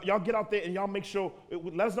 y'all get out there and y'all make sure,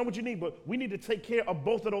 let us know what you need, but we need to take care of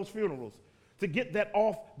both of those funerals to get that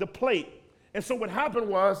off the plate. And so what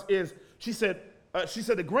happened is she said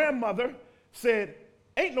the grandmother said,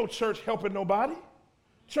 ain't no church helping nobody.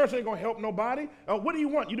 Church ain't gonna help nobody. What do you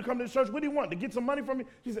want? You to come to the church? What do you want? To get some money from me?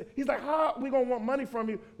 He's like, how are we gonna want money from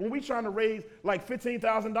you when we trying to raise like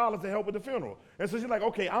 $15,000 to help with the funeral? And so she's like,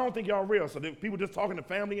 okay, I don't think y'all real. So people just talking to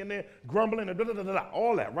family in there, grumbling and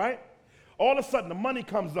all that, right? All of a sudden, the money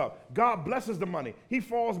comes up. God blesses the money. He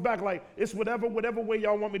falls back like, it's whatever way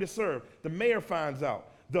y'all want me to serve. The mayor finds out.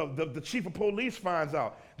 The chief of police finds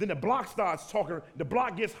out. Then the block starts talking. The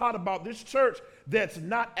block gets hot about this church that's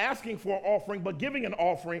not asking for an offering, but giving an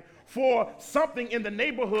offering for something in the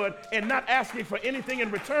neighborhood and not asking for anything in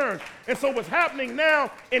return. And so what's happening now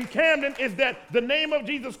in Camden is that the name of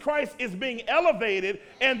Jesus Christ is being elevated,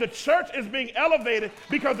 and the church is being elevated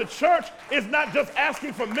because the church is not just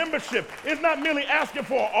asking for membership. It's not merely asking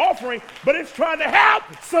for an offering, but it's trying to help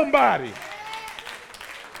somebody.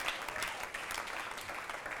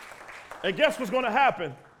 And guess what's going to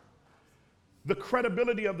happen? The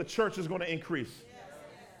credibility of the church is going to increase.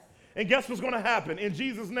 And guess what's going to happen? In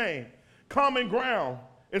Jesus' name, common ground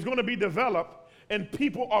is going to be developed, and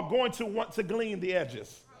people are going to want to glean the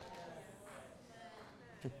edges.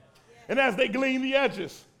 And as they glean the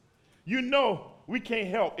edges, you know we can't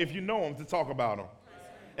help, if you know them, to talk about them.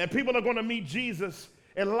 And people are going to meet Jesus,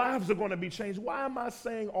 and lives are going to be changed. Why am I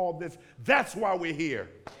saying all this? That's why we're here.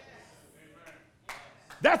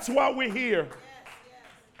 That's why we're here.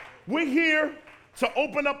 We're here to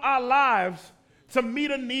open up our lives to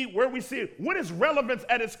meet a need where we see it. What is relevance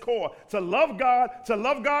at its core? To love God, to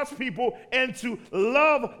love God's people, and to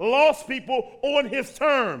love lost people on his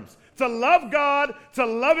terms. To love God, to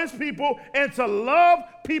love his people, and to love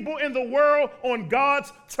people in the world on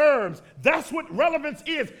God's terms. That's what relevance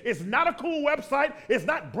is. It's not a cool website. It's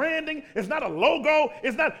not branding. It's not a logo.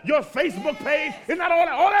 It's not your Facebook page. It's not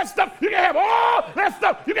all that stuff. You can have all that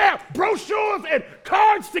stuff. You can have brochures and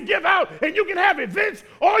cards to give out, and you can have events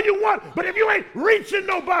all you want. But if you ain't reaching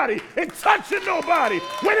nobody and touching nobody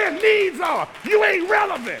where their needs are, you ain't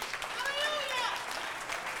relevant.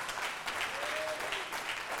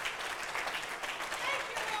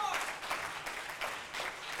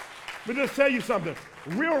 Let me just tell you something.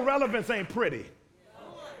 Real relevance ain't pretty.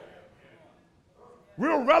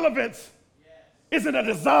 Real relevance isn't a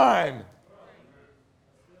design.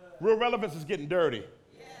 Real relevance is getting dirty.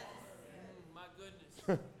 My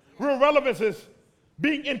goodness. Real relevance is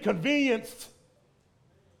being inconvenienced.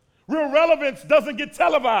 Real relevance doesn't get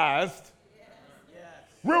televised.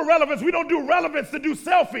 Real relevance, we don't do relevance to do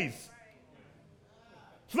selfies.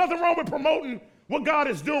 There's nothing wrong with promoting what God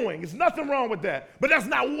is doing. There's nothing wrong with that. But that's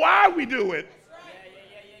not why we do it.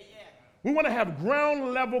 We want to have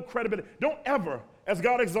ground level credibility. Don't ever, as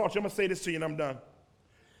God exalts you, I'm going to say this to you and I'm done.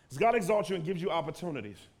 As God exalts you and gives you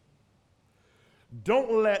opportunities,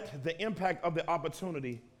 don't let the impact of the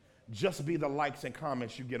opportunity just be the likes and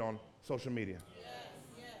comments you get on social media.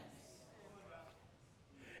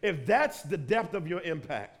 If that's the depth of your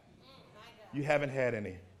impact, you haven't had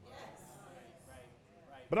any.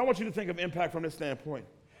 But I want you to think of impact from this standpoint.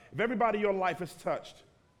 If everybody in your life is touched,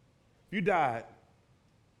 if you died,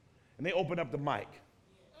 and they open up the mic,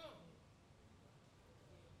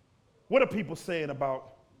 what are people saying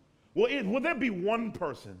about, will there be one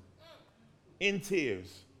person in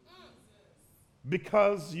tears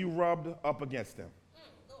because you rubbed up against them?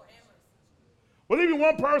 Will there be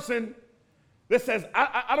one person that says,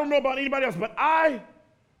 I don't know about anybody else, but I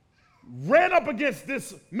ran up against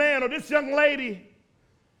this man or this young lady,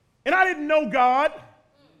 and I didn't know God,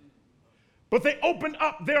 but they opened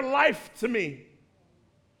up their life to me.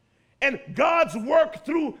 And God's work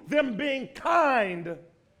through them being kind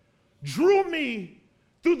drew me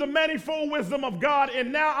through the manifold wisdom of God,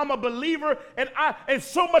 and now I'm a believer, and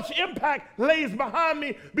so much impact lays behind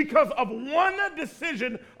me because of one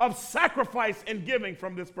decision of sacrifice and giving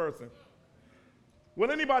from this person.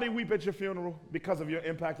 Will anybody weep at your funeral because of your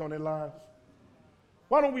impact on their lives?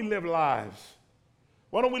 Why don't we live lives?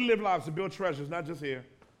 Why don't we live lives to build treasures, not just here,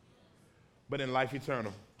 but in life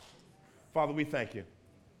eternal? Father, we thank you.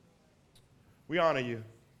 We honor you.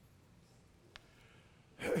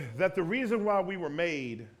 That the reason why we were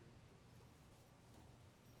made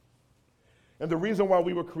and the reason why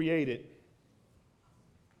we were created,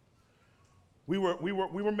 we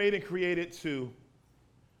were made and created to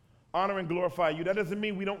honor and glorify you. That doesn't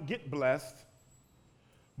mean we don't get blessed,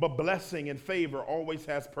 but blessing and favor always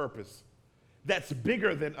has purpose. That's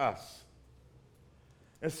bigger than us.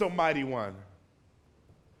 And so, mighty one,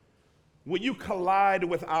 will you collide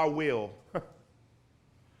with our will?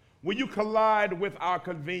 Will you collide with our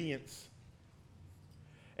convenience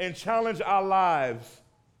and challenge our lives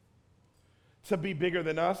to be bigger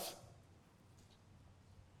than us?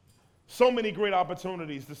 So many great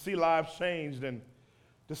opportunities to see lives changed and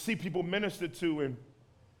to see people ministered to, and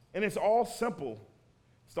it's all simple.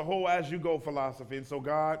 It's the whole as you go philosophy. And so,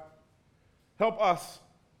 God, help us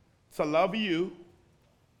to love you,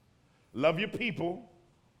 love your people,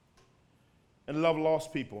 and love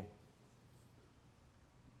lost people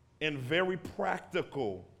in very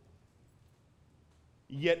practical,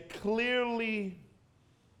 yet clearly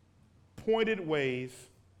pointed ways.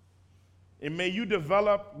 And may you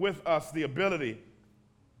develop with us the ability,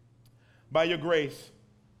 by your grace,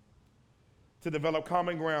 to develop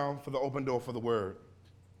common ground for the open door for the word.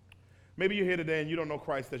 Maybe you're here today and you don't know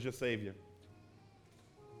Christ as your Savior.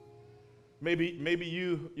 Maybe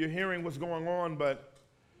you're hearing what's going on, but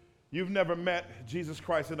you've never met Jesus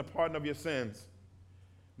Christ in the pardon of your sins.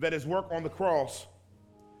 That his work on the cross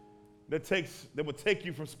that would take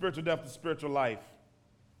you from spiritual death to spiritual life.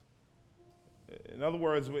 In other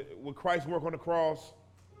words, with Christ's work on the cross,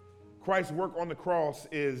 Christ's work on the cross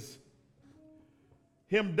is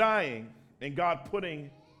him dying and God putting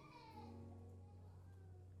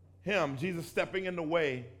him, Jesus, stepping in the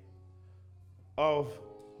way of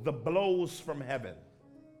the blows from heaven.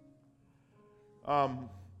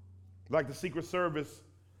 Like the Secret Service,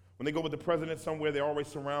 when they go with the president somewhere, they're always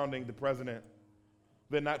surrounding the president.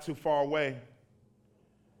 They're not too far away.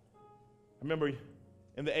 I remember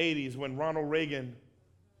in the 80s when Ronald Reagan,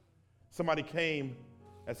 somebody came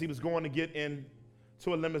as he was going to get in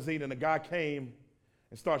to a limousine, and a guy came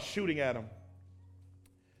and started shooting at him.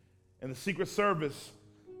 And the Secret Service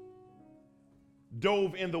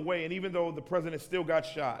dove in the way, and even though the president still got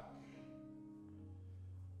shot,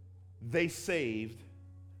 they saved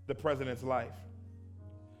the president's life.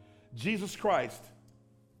 Jesus Christ,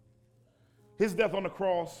 his death on the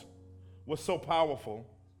cross was so powerful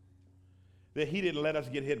that he didn't let us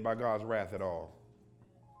get hit by God's wrath at all.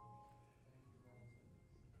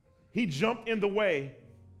 He jumped in the way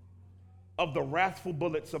of the wrathful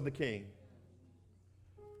bullets of the king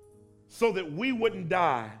so that we wouldn't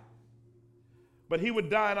die, but he would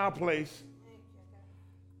die in our place,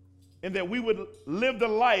 and that we would live the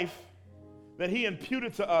life that he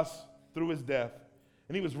imputed to us through his death.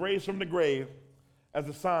 And he was raised from the grave as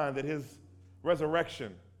a sign that his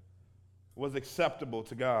resurrection was acceptable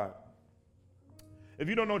to God. If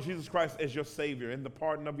you don't know Jesus Christ as your Savior and the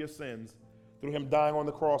pardon of your sins through him dying on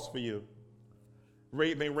the cross for you,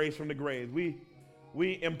 being raised from the grave,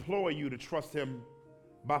 we implore you to trust him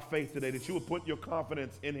by faith today, that you will put your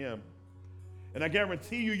confidence in him. And I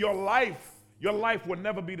guarantee you, your life will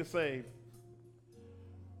never be the same.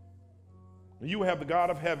 You will have the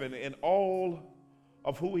God of heaven and all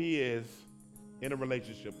of who he is in a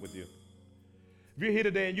relationship with you. If you're here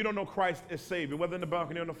today and you don't know Christ as Savior, whether in the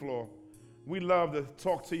balcony or on the floor, we love to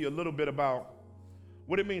talk to you a little bit about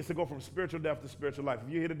what it means to go from spiritual death to spiritual life.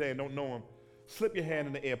 If you're here today and don't know him, slip your hand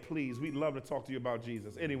in the air, please. We'd love to talk to you about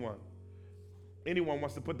Jesus. Anyone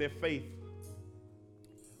wants to put their faith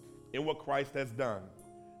in what Christ has done.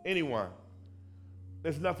 Anyone.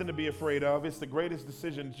 There's nothing to be afraid of. It's the greatest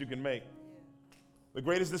decision that you can make. The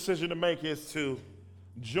greatest decision to make is to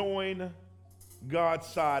join God's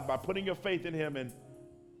side by putting your faith in him and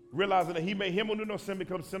realizing that he made him who knew no sin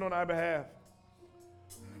become sin on our behalf,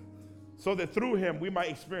 so that through him we might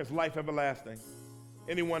experience life everlasting.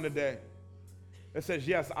 Anyone today that says,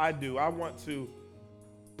 yes, I do. I want to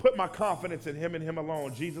put my confidence in him and him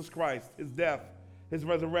alone, Jesus Christ, his death, his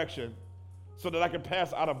resurrection, so that I can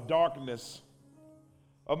pass out of darkness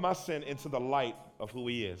of my sin into the light of who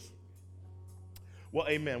he is. Well,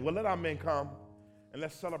 amen. Well, let our men come and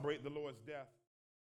let's celebrate the Lord's death.